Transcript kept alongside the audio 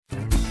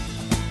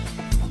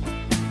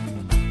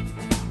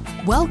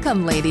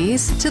Welcome,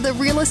 ladies, to the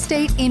Real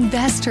Estate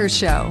Investor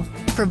Show,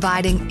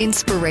 providing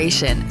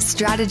inspiration,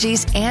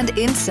 strategies, and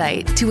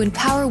insight to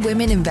empower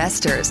women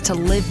investors to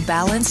live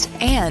balanced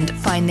and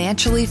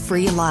financially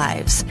free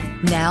lives.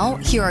 Now,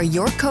 here are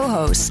your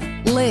co-hosts,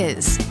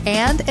 Liz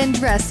and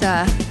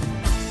Andressa.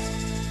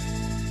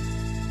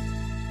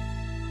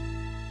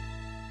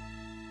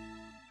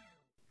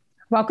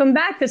 Welcome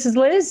back. This is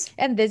Liz.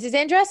 And this is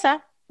Andressa.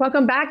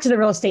 Welcome back to the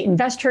Real Estate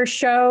Investor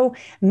Show,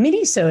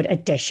 MINISODE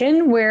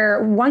edition,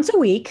 where once a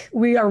week,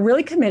 we are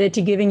really committed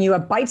to giving you a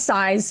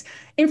bite-sized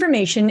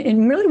information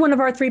in really one of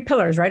our three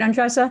pillars, right,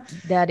 Andressa?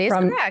 That is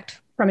correct.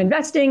 From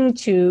investing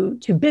to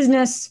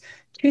business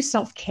to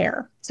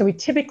self-care. So we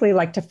typically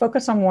like to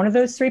focus on one of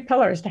those three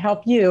pillars to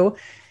help you,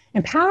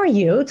 empower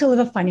you to live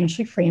a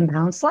financially free and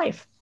balanced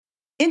life.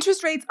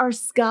 Interest rates are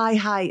sky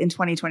high in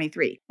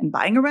 2023, and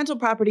buying a rental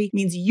property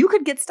means you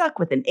could get stuck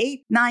with an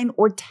 8, 9,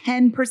 or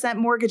 10%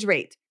 mortgage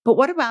rate. But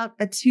what about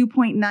a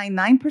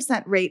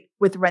 2.99% rate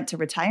with Rent to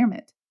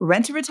Retirement?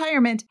 Rent to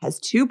Retirement has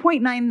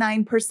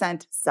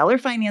 2.99% seller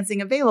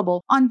financing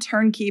available on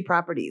turnkey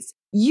properties.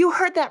 You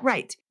heard that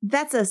right.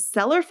 That's a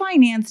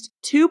seller-financed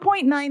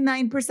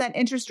 2.99%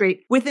 interest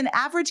rate with an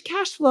average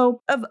cash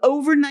flow of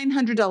over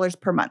 $900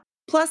 per month.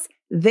 Plus,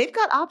 they've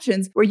got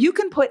options where you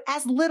can put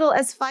as little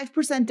as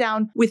 5%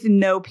 down with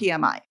no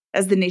PMI.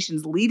 As the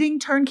nation's leading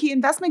turnkey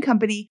investment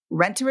company,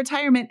 Rent to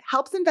Retirement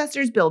helps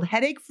investors build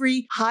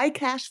headache-free, high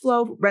cash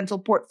flow rental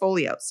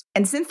portfolios.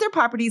 And since their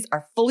properties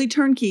are fully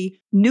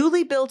turnkey,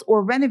 newly built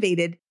or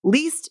renovated,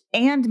 leased,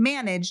 and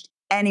managed,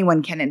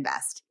 anyone can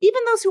invest, even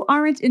those who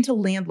aren't into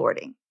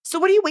landlording. So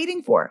what are you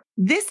waiting for?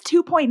 This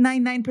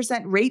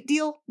 2.99% rate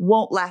deal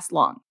won't last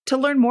long. To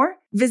learn more,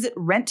 visit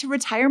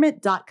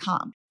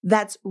renttoretirement.com.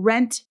 That's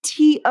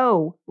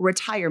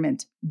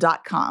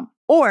renttoretirement.com.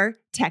 Or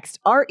text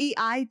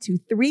REI to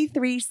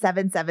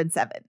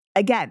 33777.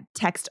 Again,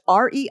 text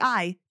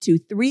REI to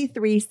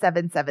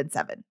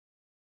 33777.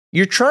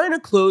 You're trying to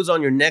close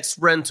on your next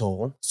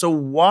rental, so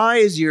why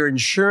is your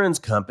insurance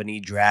company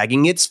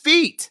dragging its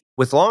feet?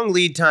 With long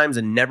lead times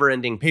and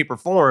never-ending paper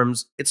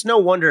forms, it's no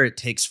wonder it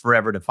takes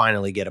forever to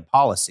finally get a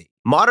policy.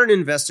 Modern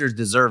investors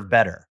deserve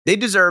better. They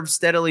deserve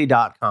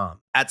Steadily.com.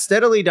 At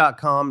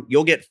Steadily.com,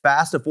 you'll get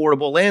fast,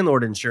 affordable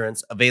landlord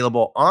insurance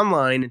available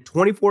online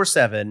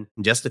 24/7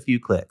 in just a few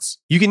clicks.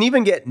 You can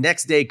even get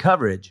next-day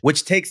coverage,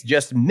 which takes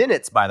just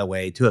minutes, by the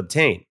way, to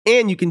obtain.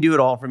 And you can do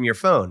it all from your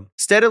phone.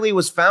 Steadily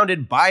was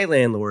founded by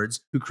landlords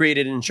who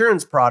created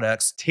insurance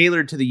products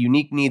tailored to the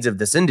unique needs of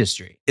this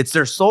industry. It's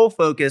their sole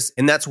focus,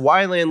 and that's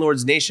why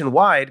landlords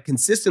nationwide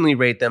consistently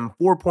rate them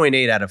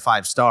 4.8 out of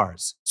 5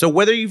 stars. So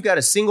whether you've got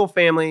a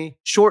single-family,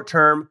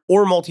 short-term,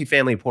 or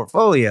multifamily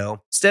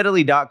portfolio,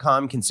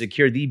 Steadily.com can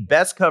secure the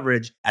best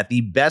coverage at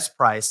the best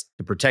price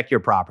to protect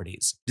your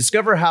properties.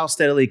 Discover how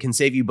Steadily can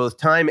save you both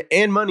time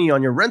and money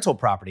on your rental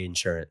property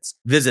insurance.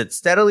 Visit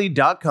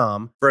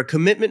Steadily.com for a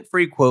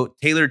commitment-free quote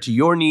tailored to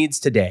your needs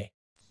today.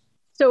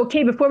 So,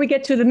 okay, before we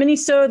get to the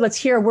minisode, let's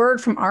hear a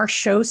word from our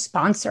show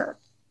sponsor.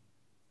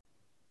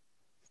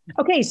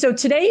 Okay, so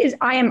today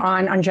I am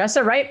on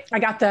Andressa, right? I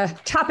got the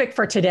topic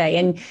for today,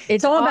 and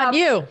it's all about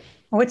you.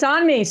 Oh, it's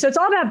on me. So it's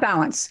all about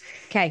balance.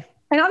 Okay.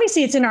 And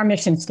obviously it's in our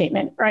mission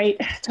statement, right?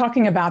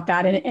 Talking about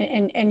that,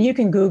 and you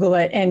can Google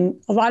it. And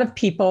a lot of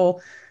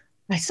people,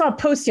 I saw a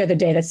post the other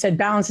day that said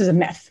balance is a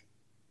myth.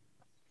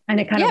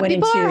 And it kind of went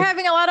into... people are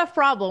having a lot of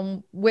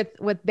problem with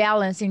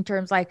balance in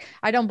terms like,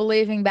 I don't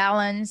believe in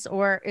balance,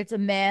 or it's a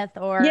myth,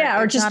 or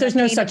or just there's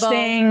no such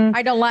thing.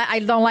 I don't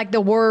like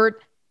the word.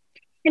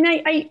 And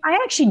I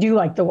actually do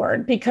like the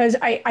word, because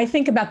I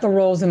think about the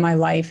roles in my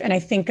life, and I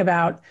think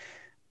about...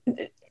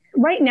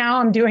 Right now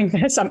I'm doing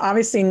this. I'm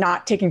obviously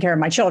not taking care of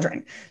my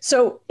children.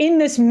 So in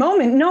this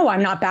moment, no,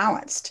 I'm not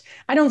balanced.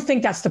 I don't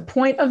think that's the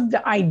point of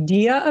the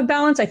idea of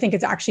balance. I think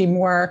it's actually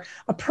more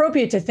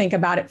appropriate to think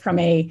about it from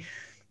a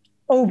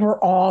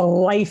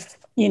overall life,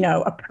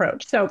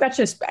 approach. So that's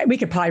just, we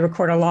could probably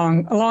record a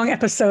long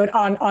episode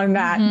on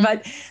that. Mm-hmm.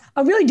 But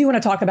I really do want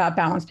to talk about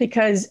balance,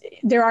 because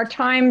there are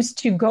times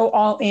to go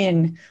all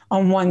in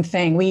on one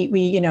thing.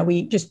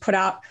 We just put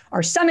out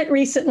our summit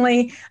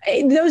recently.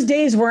 Those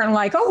days weren't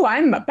like, oh,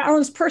 I'm a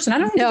balanced person. I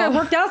don't think I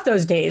worked out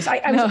those days.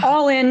 I was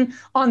all in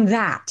on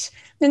that.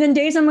 And then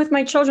days I'm with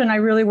my children, I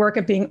really work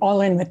at being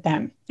all in with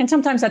them. And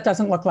sometimes that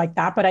doesn't look like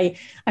that, but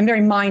I'm very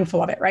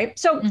mindful of it, right?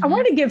 So I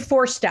wanted to give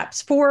 4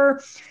 steps,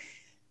 4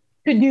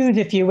 to-dos,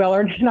 if you will,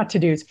 or not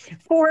to-dos,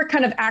 4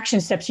 kind of action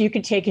steps you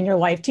could take in your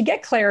life to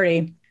get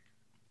clarity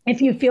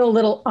if you feel a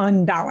little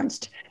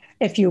unbalanced,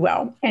 if you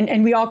will.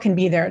 And we all can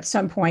be there at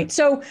some point.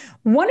 So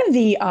one of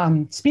the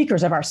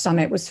speakers of our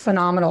summit was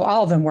phenomenal.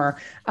 All of them were.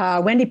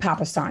 Wendy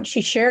Papasan.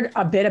 She shared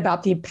a bit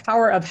about the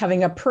power of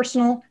having a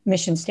personal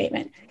mission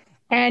statement.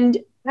 And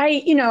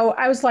I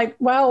was like,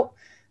 well,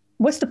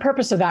 what's the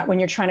purpose of that when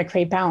you're trying to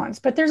create balance?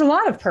 But there's a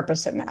lot of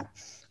purpose in that,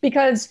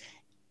 because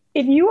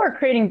if you are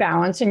creating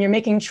balance and you're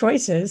making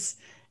choices,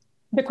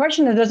 the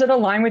question is, does it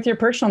align with your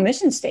personal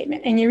mission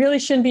statement? And you really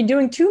shouldn't be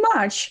doing too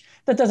much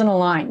that doesn't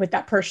align with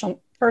that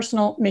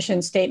personal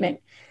mission statement.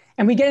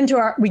 And we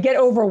get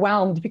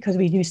overwhelmed because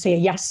we do say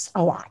yes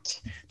a lot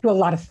to a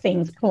lot of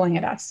things pulling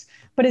at us.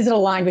 But is it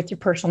aligned with your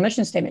personal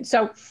mission statement?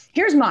 So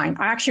here's mine.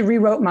 I actually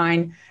rewrote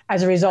mine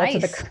as a result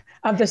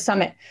of the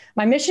summit.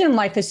 My mission in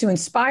life is to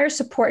inspire,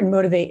 support, and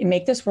motivate and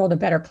make this world a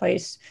better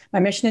place. My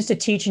mission is to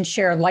teach and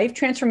share life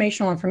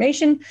transformational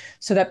information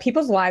so that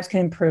people's lives can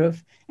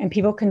improve and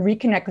people can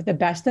reconnect with the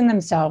best in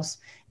themselves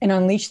and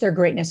unleash their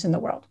greatness in the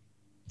world.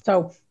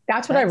 So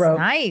that's what I wrote.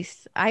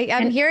 Nice.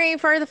 I'm hearing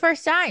it for the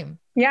first time.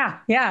 Yeah.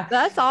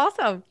 That's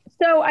awesome.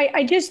 So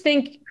I just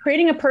think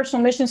creating a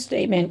personal mission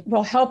statement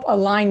will help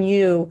align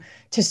you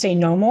to say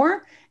no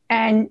more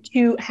and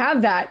to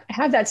have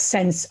that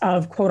sense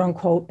of quote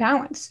unquote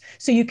balance.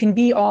 So you can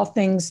be all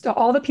things to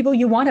all the people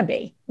you want to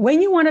be,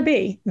 when you want to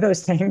be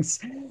those things.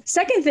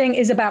 Second thing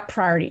is about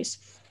priorities.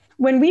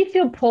 When we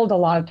feel pulled a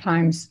lot of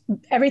times,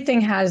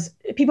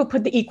 people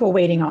put the equal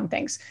weighting on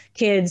things,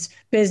 kids,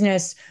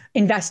 business,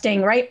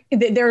 investing, right?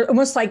 They're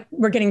almost like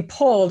we're getting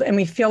pulled and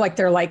we feel like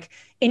they're like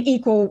in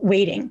equal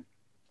weighting.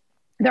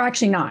 They're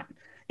actually not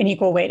in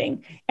equal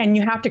weighting. And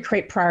you have to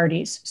create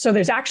priorities. So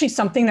there's actually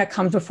something that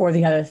comes before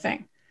the other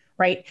thing,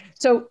 right?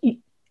 So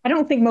I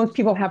don't think most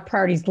people have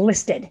priorities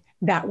listed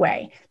that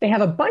way. They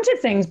have a bunch of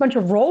things, bunch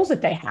of roles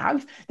that they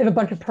have. They have a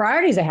bunch of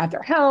priorities. They have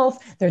their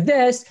health, they're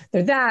this,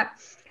 they're that.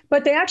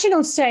 But they actually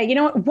don't say, you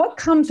know what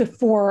comes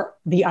before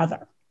the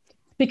other?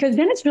 Because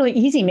then it's really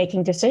easy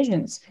making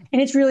decisions.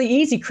 And it's really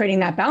easy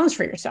creating that balance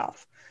for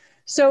yourself.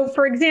 So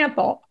for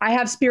example, I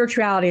have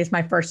spirituality as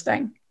my first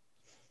thing.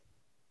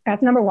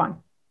 That's number one,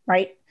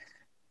 right?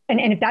 And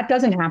if that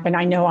doesn't happen,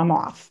 I know I'm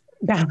off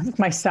balance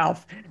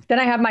myself. Then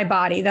I have my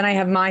body. Then I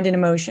have mind and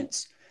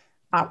emotions.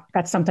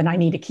 That's something I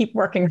need to keep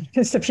working on,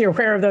 just to be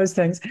aware of those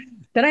things.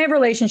 Then I have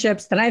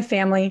relationships. Then I have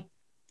family.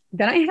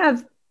 Then I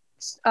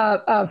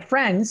have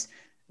friends.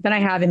 Then I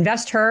have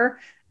investor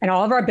and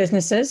all of our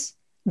businesses.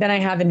 Then I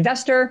have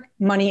investor,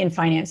 money, and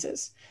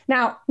finances.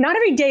 Now, not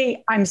every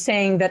day I'm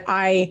saying that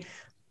I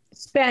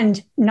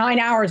spend 9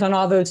 hours on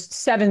all those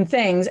 7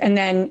 things. And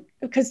then,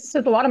 because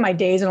a lot of my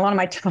days and a lot of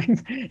my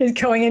time is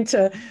going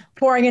into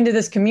pouring into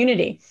this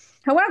community.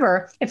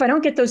 However, if I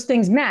don't get those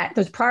things met,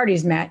 those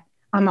priorities met,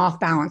 I'm off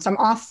balance. I'm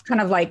off kind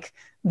of like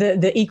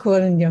the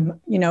equilibrium,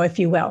 if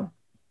you will.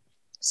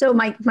 So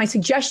my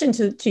suggestion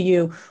to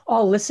you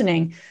all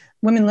listening,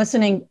 women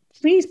listening,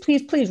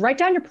 please write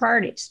down your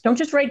priorities. Don't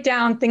just write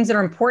down things that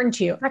are important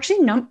to you. Actually,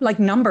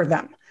 number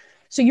them.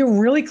 So you're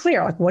really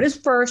clear, like what is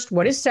first,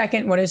 what is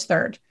second, what is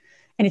third.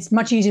 And it's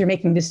much easier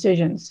making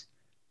decisions.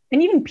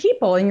 And even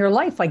people in your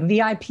life, like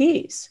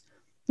VIPs,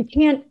 you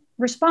can't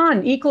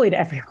respond equally to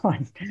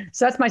everyone.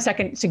 So that's my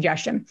second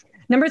suggestion.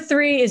 Number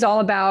 3 is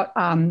all about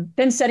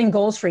then setting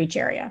goals for each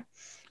area.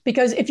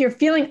 Because if you're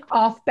feeling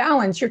off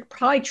balance, you're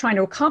probably trying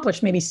to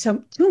accomplish maybe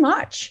too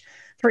much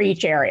for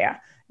each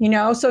area.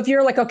 So if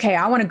you're like, okay,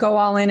 I want to go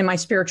all in my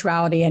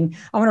spirituality and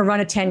I want to run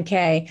a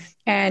 10K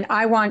and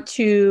I want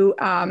to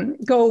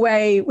go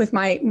away with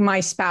my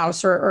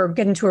spouse or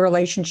get into a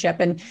relationship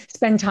and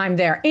spend time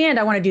there. And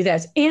I want to do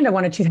this and I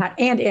want to do that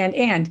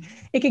and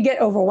it could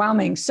get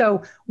overwhelming.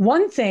 So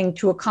one thing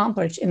to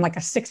accomplish in like a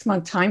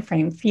 6-month time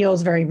frame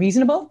feels very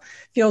reasonable,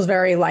 feels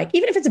very like,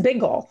 even if it's a big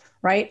goal,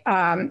 right?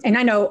 And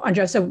I know,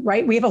 Andressa,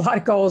 right? We have a lot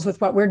of goals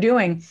with what we're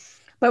doing.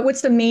 But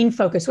what's the main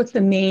focus? What's the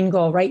main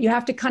goal, right? You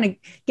have to kind of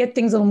get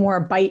things a little more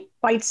bite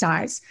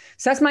size.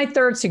 So that's my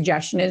third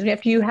suggestion is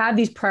if you have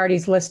these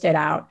priorities listed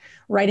out,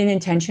 write an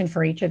intention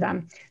for each of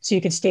them so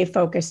you can stay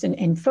focused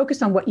and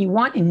focus on what you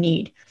want and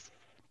need.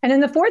 And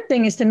then the fourth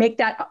thing is to make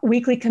that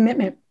weekly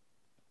commitment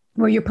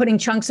where you're putting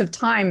chunks of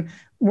time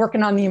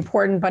working on the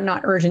important but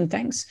not urgent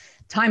things.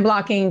 Time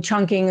blocking,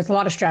 chunking, there's a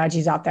lot of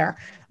strategies out there,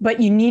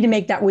 but you need to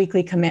make that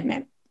weekly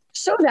commitment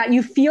so that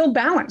you feel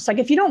balanced. Like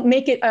if you don't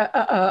make it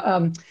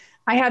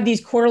I have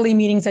these quarterly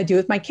meetings I do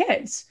with my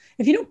kids.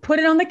 If you don't put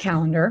it on the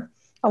calendar,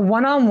 a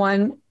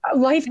one-on-one,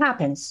 life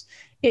happens.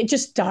 It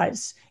just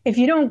does. If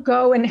you don't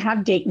go and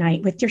have date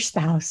night with your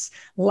spouse,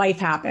 life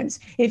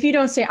happens. If you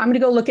don't say, I'm going to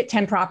go look at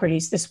 10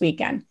 properties this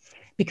weekend,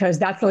 because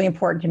that's really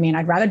important to me, and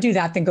I'd rather do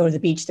that than go to the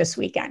beach this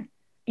weekend.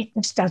 It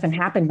just doesn't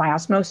happen by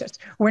osmosis.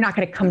 We're not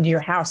going to come to your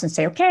house and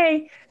say,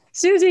 okay,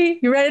 Susie,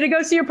 you ready to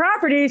go see your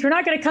properties? We're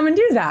not going to come and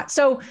do that.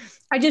 So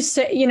I just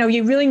say,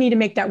 you really need to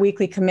make that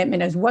weekly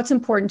commitment as what's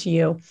important to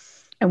you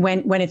and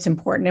when it's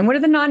important. And what are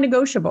the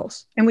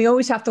non-negotiables? And we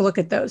always have to look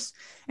at those.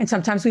 And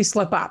sometimes we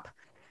slip up.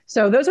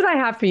 So those are what I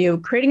have for you.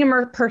 Creating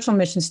a personal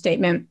mission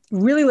statement,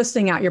 really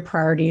listing out your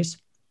priorities,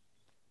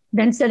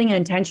 then setting an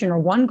intention or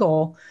one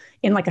goal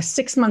in like a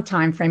 6-month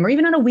time frame, or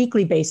even on a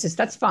weekly basis,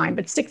 that's fine.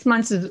 But 6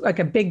 months is like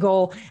a big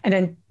goal, and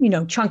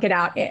then, chunk it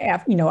out,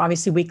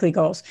 obviously weekly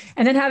goals.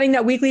 And then having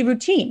that weekly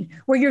routine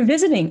where you're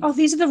visiting, oh,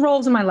 these are the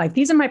roles in my life.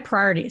 These are my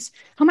priorities.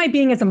 How am I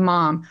being as a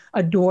mom,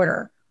 a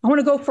daughter? I want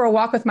to go for a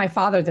walk with my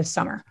father this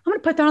summer. I'm going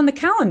to put that on the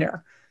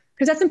calendar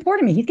because that's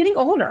important to me. He's getting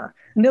older.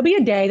 And there'll be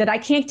a day that I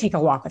can't take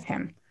a walk with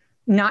him.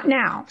 Not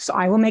now. So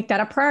I will make that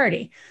a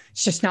priority.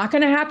 It's just not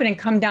going to happen and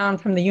come down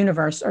from the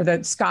universe or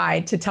the sky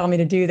to tell me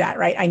to do that,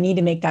 right? I need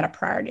to make that a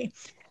priority.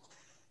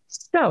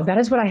 So that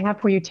is what I have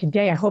for you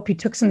today. I hope you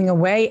took something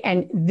away,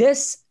 and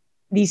these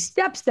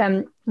steps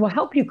then will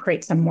help you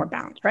create some more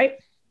balance, right?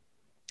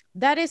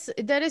 That is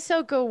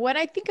so good. When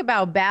I think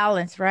about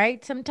balance,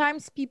 right?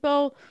 Sometimes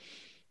people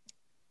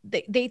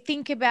they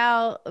think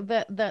about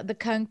the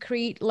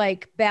concrete,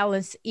 like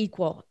balance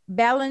equal.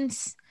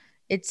 Balance,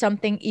 it's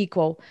something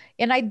equal.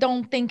 And I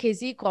don't think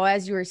it's equal.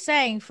 As you were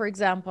saying, for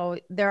example,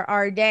 there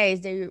are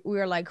days that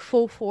we're like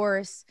full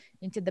force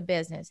into the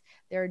business.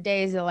 There are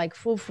days that like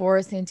full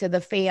force into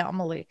the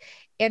family.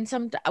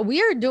 And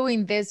we are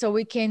doing this so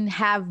we can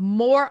have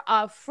more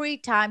of free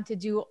time to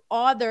do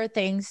other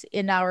things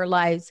in our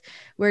lives.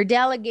 We're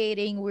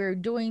delegating, we're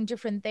doing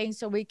different things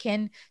so we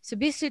can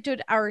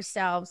substitute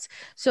ourselves.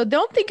 So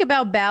don't think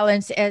about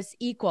balance as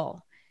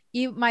equal.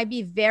 It might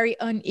be very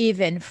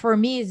uneven. For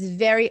me, it's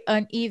very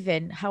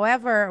uneven.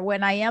 However,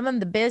 when I am in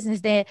the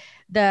business,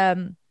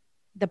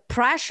 the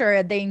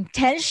pressure, the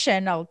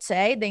intention, I would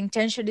say, the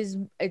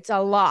intention it's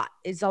a lot.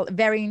 It's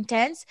very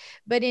intense,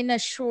 but in a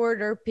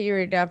shorter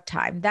period of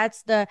time.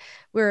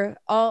 We're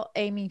all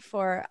aiming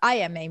for. I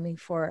am aiming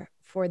for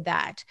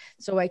that,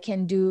 so I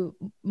can do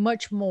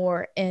much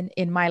more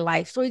in my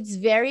life. So it's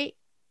very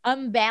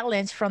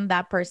unbalanced from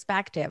that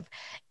perspective,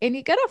 and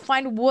you gotta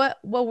find what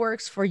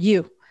works for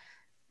you.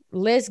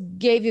 Liz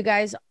gave you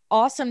guys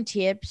awesome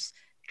tips.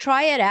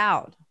 Try it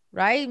out,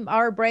 right?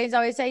 Our brains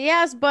always say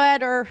yes,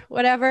 but or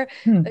whatever.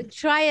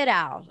 Try it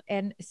out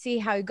and see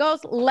how it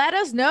goes. Let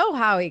us know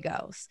how it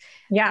goes.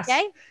 Yes.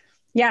 Okay.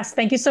 Yes.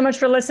 Thank you so much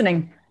for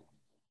listening.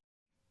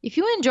 If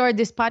you enjoyed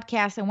this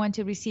podcast and want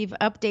to receive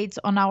updates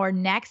on our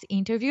next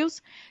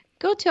interviews,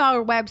 go to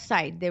our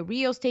website,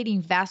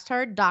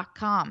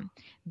 therealestateinvestor.com.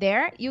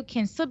 There, you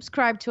can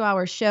subscribe to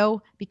our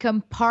show,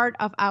 become part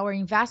of our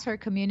investor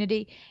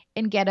community,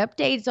 and get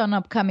updates on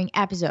upcoming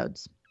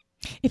episodes.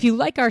 If you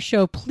like our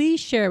show, please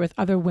share it with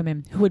other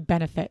women who would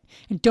benefit.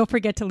 And don't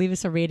forget to leave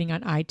us a rating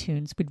on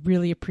iTunes. We'd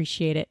really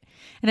appreciate it.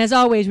 And as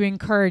always, we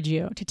encourage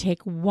you to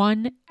take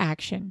one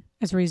action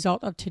as a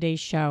result of today's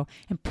show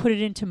and put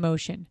it into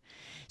motion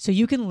so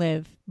you can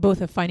live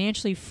both a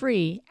financially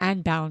free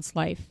and balanced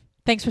life.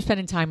 Thanks for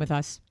spending time with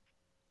us.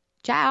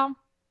 Ciao.